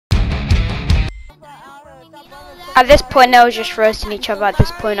At this point, they were just roasting each other. At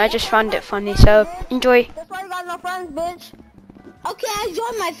this point, I just found it funny. So enjoy. That's why you got no friends, bitch. Okay, I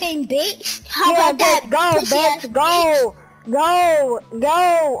joined my thing, bitch. How Yeah, about that? Go, bitch. Go.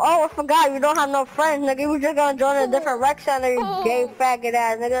 Oh, I forgot. You don't have no friends, nigga. You was just gonna join a different rec center, you gay faggot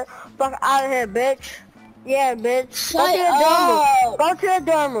ass, nigga. Fuck out of here, bitch. Yeah, bitch. Go to your dorm room. Go to your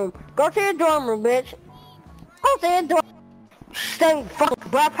dorm room. Go to your dorm room, bitch. Go to your dorm room. Stink fucking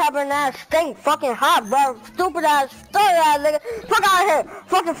breath having ass, stink fucking hot, bro. Stupid ass, story ass nigga. Fuck out of here.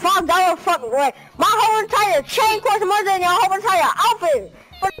 Fucking $5 fucking way. My whole entire chain costs more than your whole entire outfit.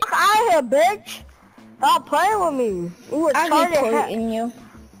 Fuck out of here, bitch. Stop playing with me. You a retarded you.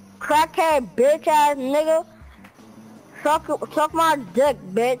 Crackhead bitch ass nigga. Suck my dick,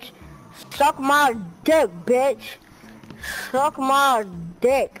 bitch. Suck my dick, bitch. Suck my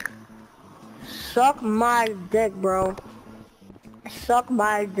dick. Suck my dick, bro. Suck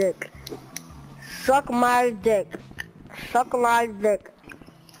my dick. Suck my dick. Suck my dick.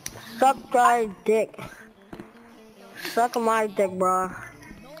 Suck my dick. Suck my dick, bro.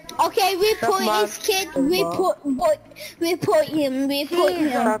 Okay, report this kid. Report him.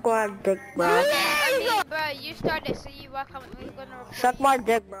 Suck my dick, bro. Bro, you started, so you walk out. We're gonna report. Suck my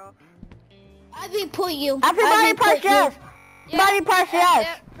dick, bro. I report you. Everybody press yes. Everybody press yes.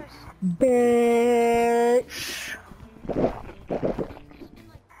 Yeah. Bitch.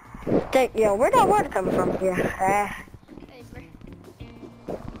 Yo, where that water coming from? Yeah. Hey, bro.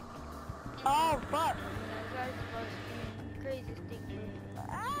 Oh, fuck. That's the most craziest thing, bro.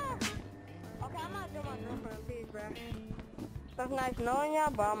 Okay, I'm not doing my girlfriend, please, bro. That's nice knowing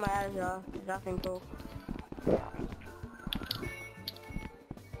y'all, but I'm gonna add y'all. Nothing cool.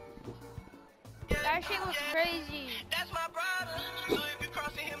 That shit was crazy. That's my brother. So if you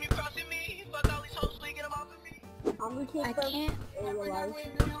crossing him, you crossing me. Fuck all these hoes, we get them off of me. I can't.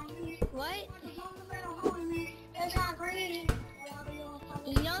 What? That's not great.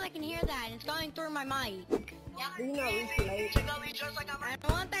 You know I can hear that. It's going through my mic. You know we late. I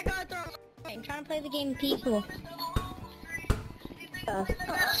don't want that going through. I'm trying to play the game peaceful.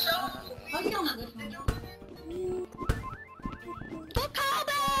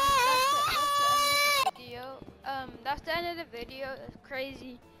 That's the end of the video. That's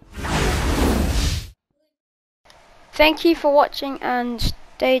crazy. Thank you for watching and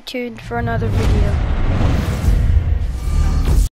stay tuned for another video.